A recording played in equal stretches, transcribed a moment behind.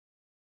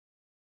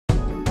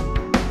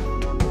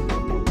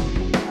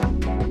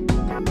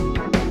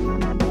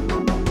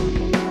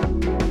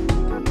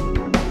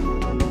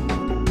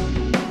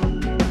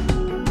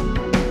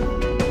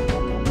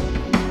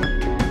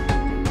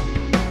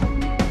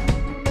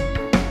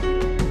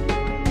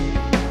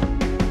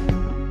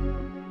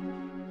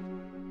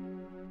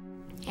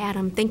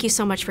Adam, thank you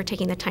so much for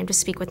taking the time to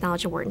speak with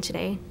Knowledge at Wharton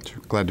today.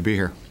 Sure. Glad to be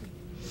here.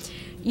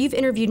 You've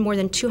interviewed more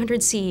than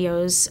 200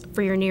 CEOs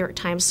for your New York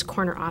Times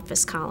Corner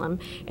Office column,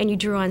 and you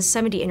drew on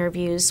 70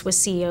 interviews with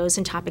CEOs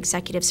and top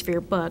executives for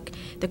your book,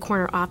 The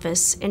Corner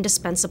Office,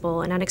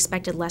 Indispensable and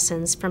Unexpected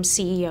Lessons from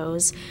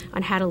CEOs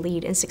on How to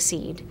Lead and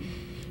Succeed.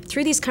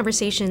 Through these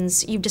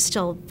conversations, you've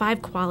distilled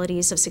 5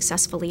 qualities of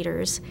successful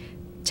leaders.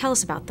 Tell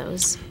us about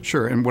those.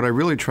 Sure, and what I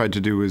really tried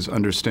to do is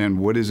understand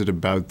what is it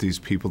about these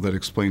people that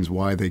explains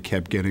why they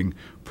kept getting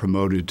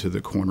promoted to the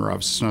corner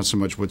office. It's not so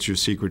much what's your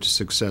secret to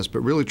success,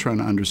 but really trying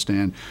to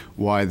understand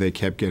why they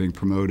kept getting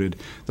promoted.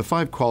 The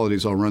 5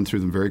 qualities, I'll run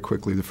through them very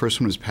quickly. The first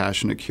one is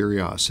passionate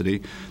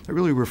curiosity. That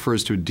really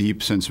refers to a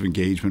deep sense of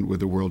engagement with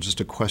the world, just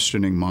a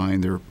questioning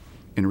mind. They're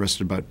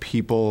interested about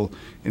people,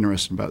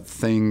 interested about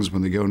things.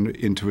 When they go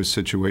into a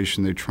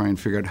situation, they try and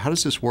figure out, how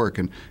does this work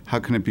and how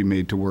can it be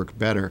made to work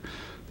better?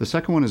 The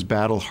second one is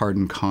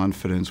battle-hardened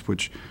confidence,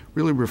 which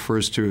really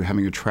refers to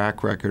having a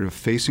track record of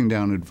facing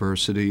down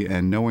adversity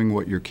and knowing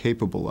what you're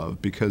capable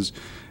of, because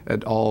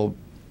at all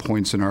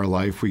points in our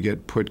life we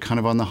get put kind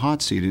of on the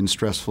hot seat in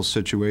stressful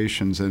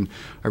situations, and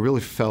I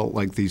really felt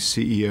like these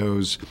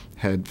CEOs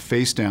had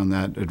faced down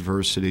that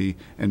adversity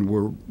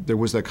and there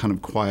was that kind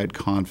of quiet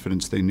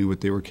confidence. They knew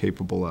what they were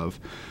capable of.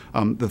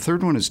 The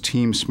third one is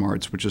team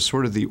smarts, which is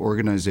sort of the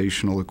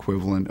organizational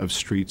equivalent of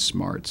street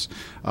smarts.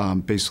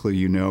 Basically,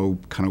 you know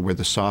kind of where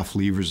the soft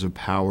levers of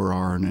power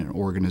are in an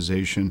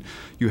organization.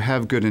 You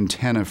have good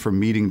antenna for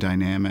meeting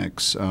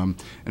dynamics and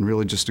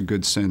really just a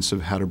good sense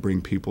of how to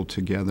bring people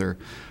together.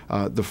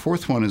 The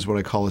fourth one is what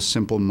I call a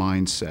simple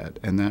mindset,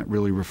 and that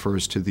really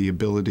refers to the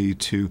ability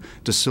to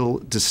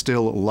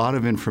distill a lot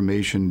of information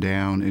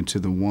down into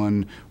the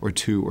 1 or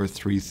 2 or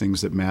 3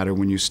 things that matter.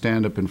 When you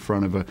stand up in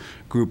front of a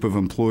group of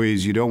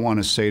employees, you don't want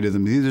to say to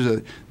them,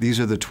 these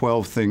are the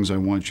 12 things I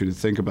want you to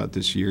think about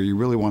this year. You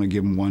really want to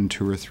give them 1,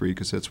 2, or 3,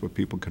 because that's what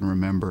people can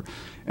remember.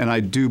 And I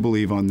do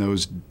believe on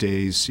those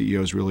days,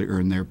 CEOs really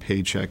earn their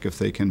paycheck if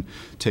they can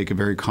take a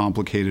very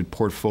complicated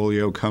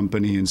portfolio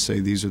company and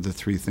say, these are the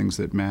 3 things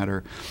that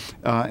matter.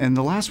 And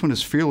the last one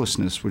is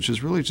fearlessness, which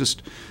is really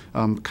just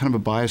kind of a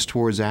bias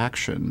towards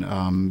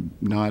action,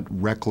 not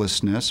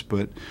recklessness,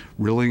 but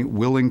really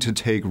willing to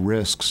take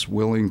risks,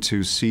 willing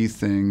to see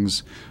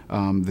things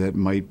that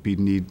might be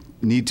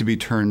need to be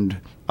turned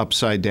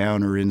upside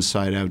down or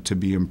inside out to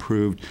be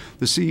improved.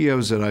 The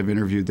CEOs that I've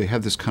interviewed, they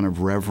have this kind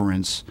of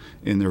reverence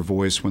in their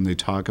voice when they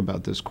talk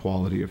about this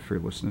quality of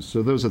fearlessness.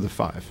 So those are the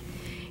 5.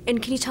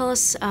 And can you tell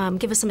us,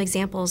 give us some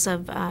examples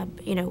of,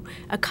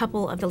 a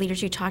couple of the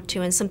leaders you talked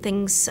to and some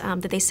things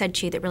that they said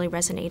to you that really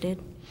resonated?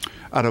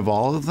 Out of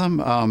all of them,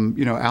 Alan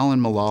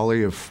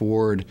Mulally of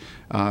Ford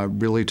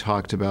really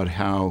talked about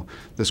how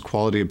this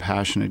quality of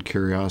passionate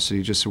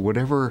curiosity, just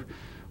whatever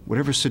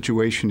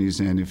situation he's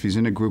in, if he's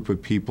in a group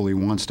of people, he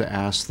wants to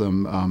ask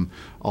them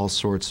all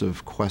sorts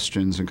of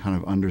questions and kind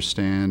of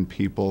understand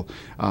people.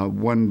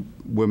 One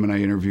woman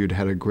I interviewed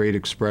had a great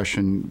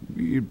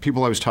expression.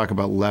 People always talk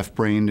about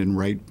left-brained and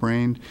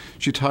right-brained.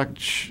 She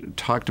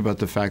talked about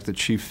the fact that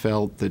she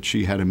felt that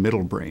she had a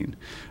middle brain,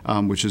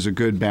 which is a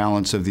good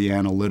balance of the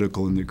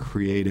analytical and the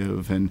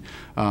creative. And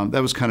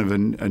that was kind of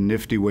a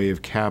nifty way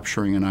of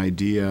capturing an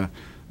idea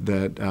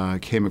that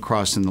came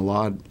across in a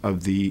lot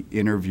of the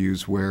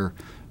interviews where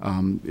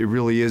it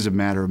really is a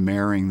matter of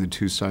marrying the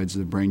 2 sides of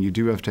the brain. You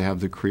do have to have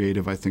the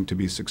creative, I think, to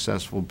be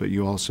successful, but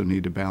you also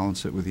need to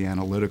balance it with the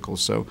analytical.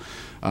 So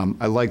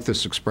I like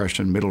this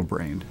expression,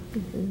 middle-brained.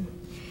 Mm-hmm.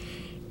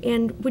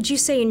 And would you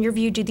say, in your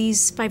view, do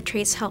these 5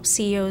 traits help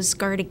CEOs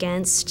guard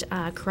against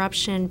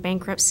corruption,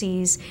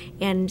 bankruptcies,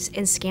 and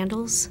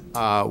scandals?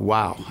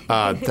 Wow,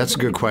 that's a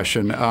good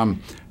question.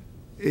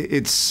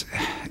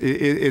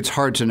 It's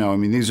hard to know. I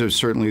mean, these are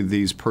certainly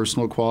these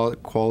personal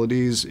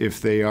qualities. If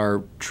they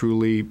are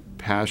truly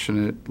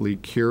passionately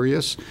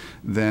curious,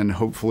 then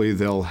hopefully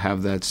they'll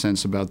have that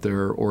sense about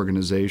their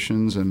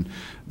organizations and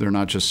they're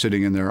not just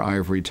sitting in their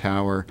ivory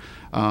tower.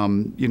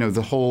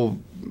 The whole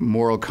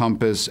moral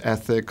compass,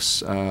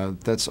 ethics,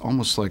 that's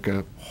almost like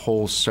a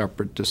whole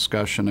separate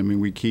discussion. I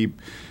mean, we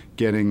keep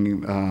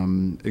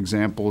getting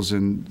examples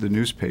in the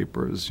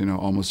newspapers.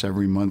 Almost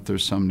every month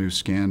there's some new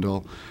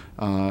scandal,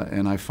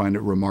 and I find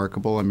it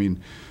remarkable. I mean,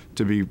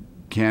 to be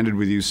candid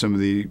with you, some of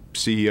the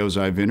CEOs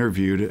I've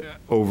interviewed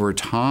over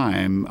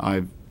time,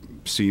 I've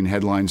seen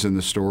headlines in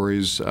the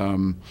stories,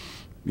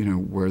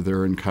 where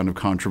they're in kind of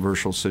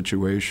controversial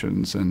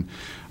situations. And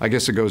I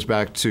guess it goes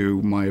back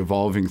to my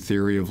evolving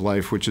theory of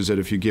life, which is that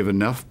if you give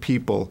enough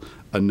people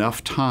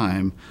enough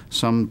time,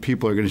 some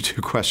people are going to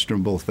do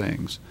questionable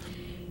things.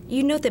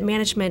 You note that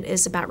management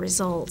is about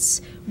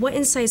results. What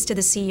insights do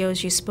the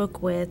CEOs you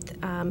spoke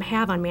with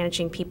have on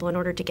managing people in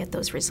order to get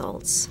those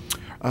results?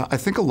 I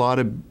think a lot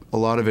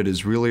of it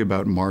is really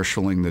about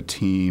marshaling the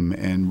team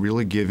and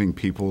really giving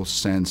people a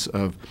sense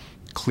of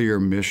clear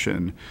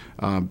mission,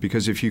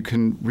 because if you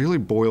can really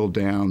boil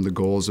down the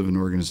goals of an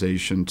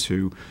organization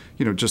to,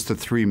 just the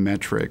three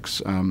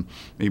metrics,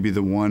 maybe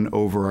the one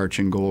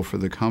overarching goal for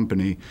the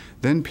company,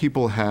 then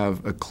people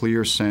have a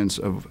clear sense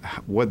of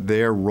what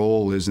their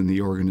role is in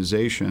the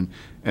organization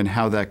and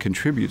how that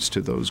contributes to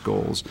those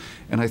goals.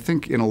 And I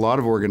think in a lot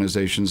of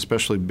organizations,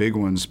 especially big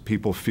ones,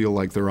 people feel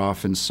like they're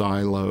off in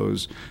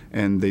silos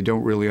and they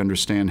don't really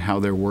understand how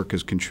their work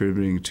is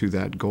contributing to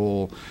that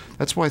goal.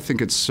 That's why I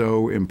think it's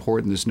so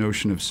important, this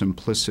notion of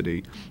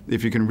simplicity.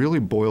 If you can really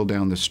boil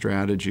down the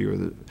strategy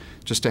or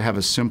just to have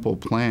a simple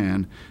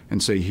plan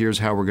and say, here's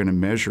how we're going to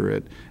measure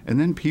it, and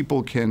then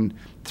people can,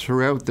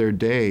 throughout their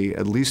day,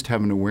 at least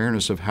have an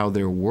awareness of how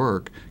their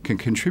work can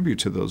contribute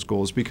to those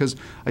goals. Because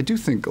I do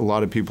think a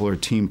lot of people are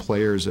team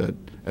players at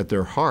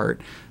their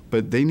heart,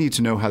 but they need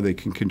to know how they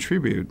can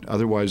contribute.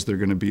 Otherwise, they're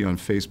going to be on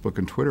Facebook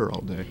and Twitter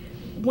all day.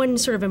 One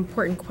sort of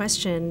important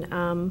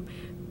question,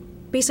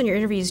 based on your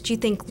interviews, do you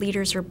think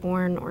leaders are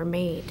born or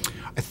made?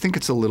 I think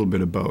it's a little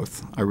bit of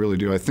both. I really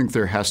do. I think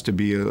there has to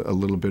be a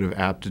little bit of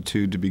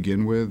aptitude to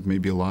begin with,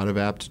 maybe a lot of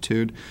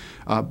aptitude.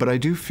 But I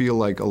do feel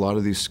like a lot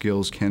of these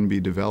skills can be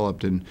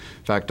developed. In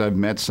fact, I've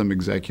met some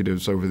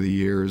executives over the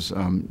years,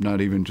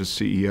 not even just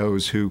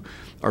CEOs, who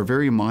are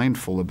very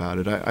mindful about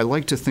it. I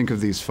like to think of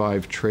these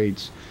 5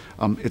 traits.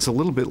 It's a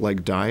little bit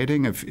like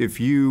dieting. If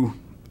you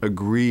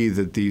agree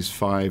that these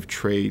 5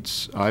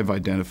 traits I've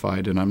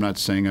identified, and I'm not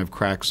saying I've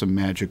cracked some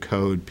magic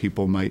code.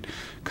 People might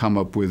come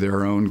up with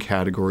their own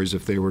categories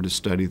if they were to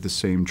study the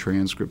same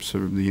transcripts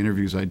of the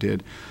interviews I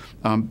did.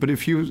 But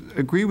if you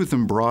agree with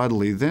them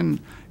broadly, then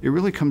it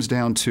really comes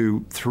down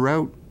to,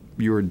 throughout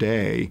your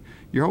day,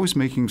 you're always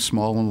making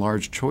small and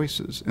large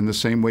choices in the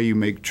same way you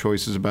make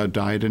choices about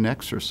diet and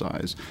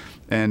exercise.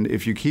 And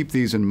if you keep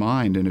these in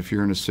mind, and if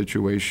you're in a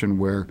situation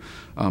where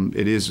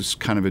it is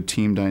kind of a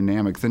team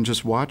dynamic, then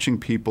just watching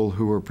people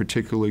who are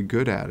particularly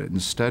good at it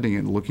and studying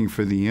it, looking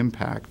for the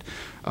impact,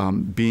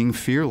 being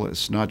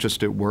fearless, not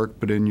just at work,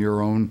 but in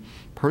your own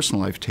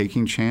personal life,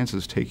 taking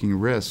chances, taking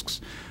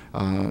risks.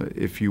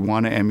 If you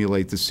want to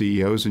emulate the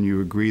CEOs and you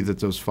agree that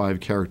those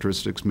 5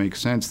 characteristics make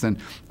sense, then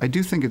I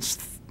do think it's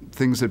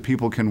things that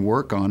people can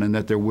work on and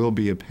that there will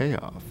be a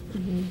payoff.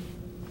 Mm-hmm.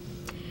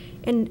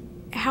 And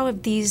how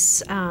have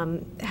these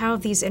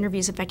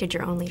interviews affected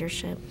your own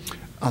leadership?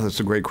 Oh, that's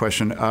a great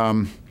question.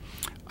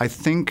 I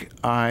think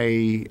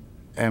I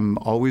am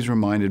always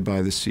reminded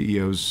by the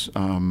CEOs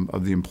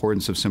of the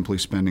importance of simply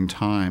spending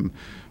time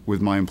with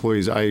my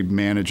employees. I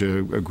manage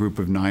a group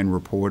of 9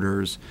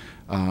 reporters,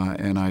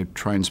 and I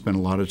try and spend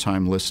a lot of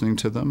time listening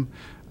to them.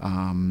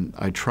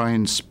 I try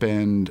and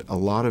spend a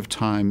lot of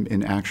time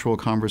in actual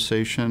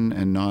conversation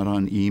and not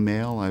on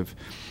email. I've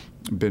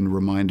been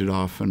reminded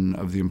often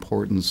of the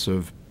importance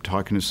of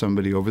talking to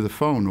somebody over the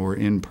phone or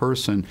in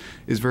person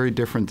is very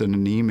different than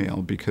an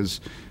email,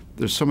 because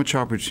there's so much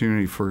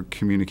opportunity for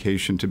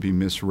communication to be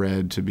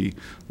misread, to be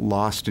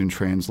lost in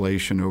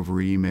translation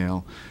over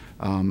email.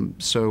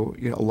 So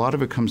a lot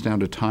of it comes down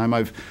to time.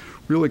 I've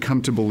really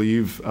come to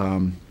believe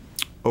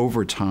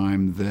over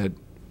time that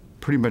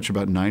pretty much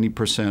about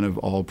 90% of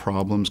all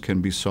problems can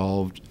be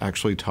solved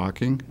actually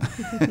talking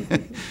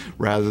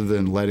rather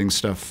than letting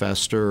stuff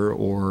fester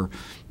or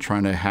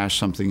trying to hash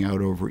something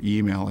out over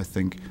email. I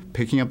think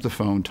picking up the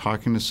phone,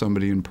 talking to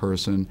somebody in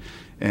person,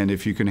 and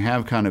if you can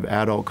have kind of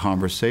adult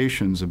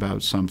conversations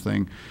about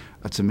something,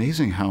 it's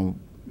amazing how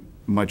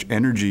much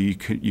energy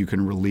you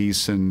can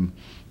release and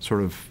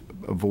sort of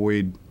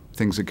avoid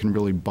things that can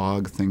really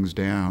bog things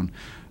down.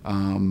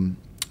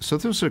 So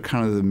those are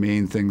kind of the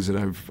main things that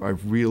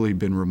I've really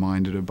been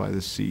reminded of by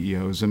the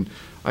CEOs, and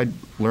I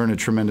learn a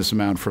tremendous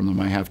amount from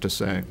them, I have to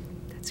say.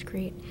 That's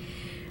great.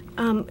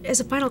 As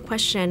a final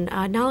question,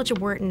 Knowledge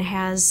of Wharton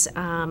has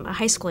a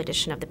high school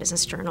edition of the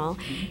Business Journal,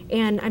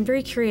 and I'm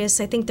very curious,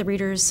 I think the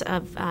readers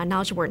of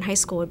Knowledge of Wharton High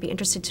School would be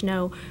interested to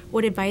know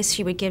what advice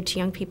you would give to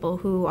young people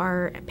who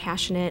are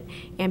passionate,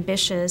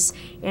 ambitious,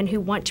 and who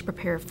want to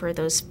prepare for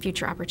those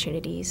future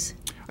opportunities.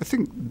 I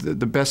think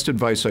the best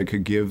advice I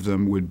could give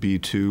them would be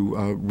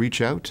to reach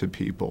out to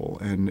people,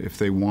 and if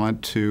they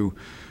want to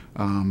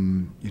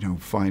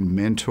find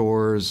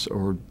mentors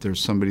or there's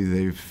somebody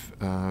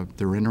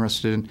they're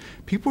interested in,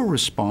 people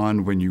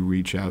respond when you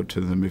reach out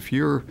to them. If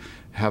you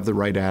have the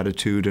right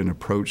attitude and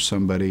approach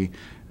somebody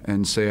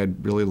and say,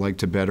 I'd really like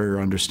to better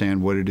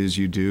understand what it is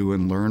you do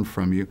and learn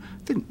from you,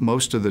 I think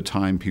most of the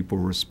time people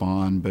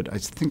respond. But I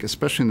think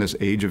especially in this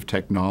age of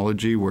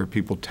technology where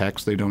people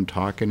text, they don't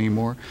talk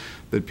anymore,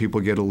 that people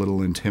get a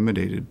little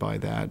intimidated by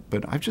that.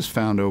 But I've just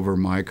found over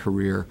my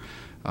career,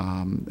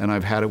 and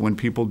I've had it when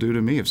people do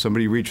to me. If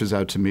somebody reaches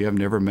out to me, I've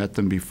never met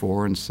them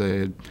before, and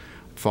said,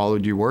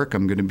 followed your work,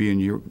 I'm going to be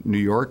in New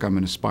York, I'm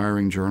an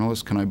aspiring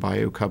journalist, can I buy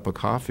you a cup of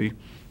coffee?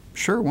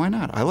 Sure, why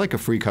not? I like a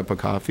free cup of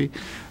coffee.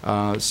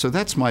 So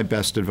that's my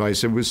best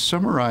advice. It was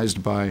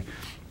summarized by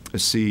a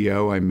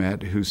CEO I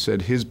met who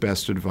said his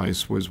best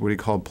advice was what he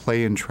called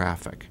play in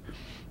traffic.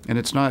 And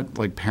it's not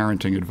like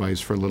parenting advice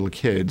for little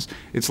kids.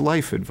 It's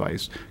life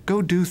advice.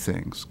 Go do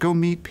things. Go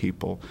meet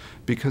people.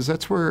 Because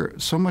that's where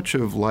so much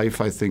of life,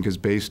 I think, is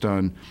based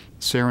on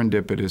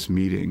serendipitous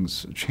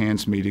meetings,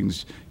 chance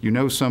meetings. You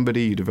know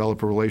somebody, you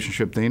develop a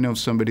relationship, they know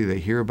somebody, they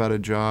hear about a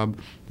job,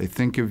 they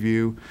think of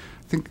you.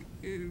 I think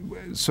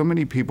so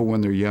many people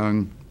when they're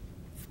young,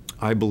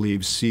 I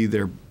believe, see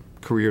their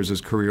careers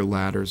as career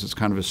ladders. It's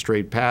kind of a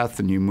straight path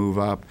and you move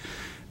up.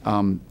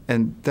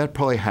 And that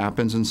probably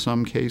happens in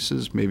some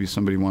cases. Maybe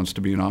somebody wants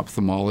to be an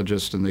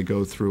ophthalmologist and they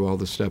go through all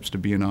the steps to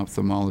be an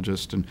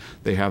ophthalmologist and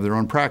they have their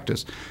own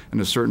practice.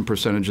 And a certain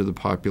percentage of the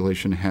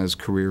population has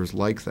careers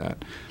like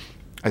that.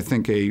 I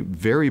think a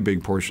very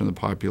big portion of the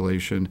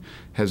population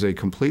has a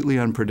completely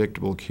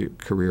unpredictable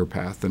career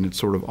path, and it's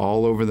sort of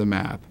all over the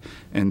map.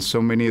 And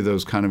so many of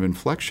those kind of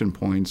inflection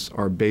points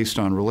are based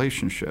on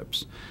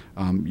relationships.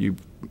 You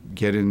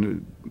get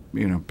in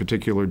a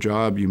particular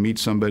job, you meet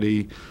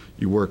somebody,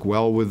 you work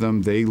well with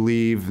them, they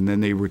leave, and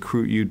then they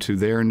recruit you to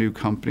their new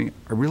company.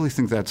 I really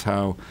think that's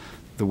how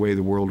the way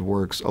the world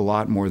works, a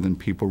lot more than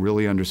people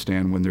really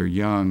understand when they're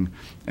young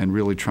and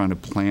really trying to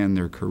plan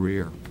their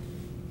career.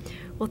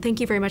 Well,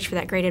 thank you very much for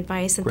that great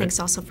advice, and Great. Thanks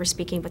also for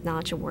speaking with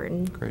Knowledge at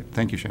Wharton. Great.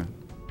 Thank you, Shannon.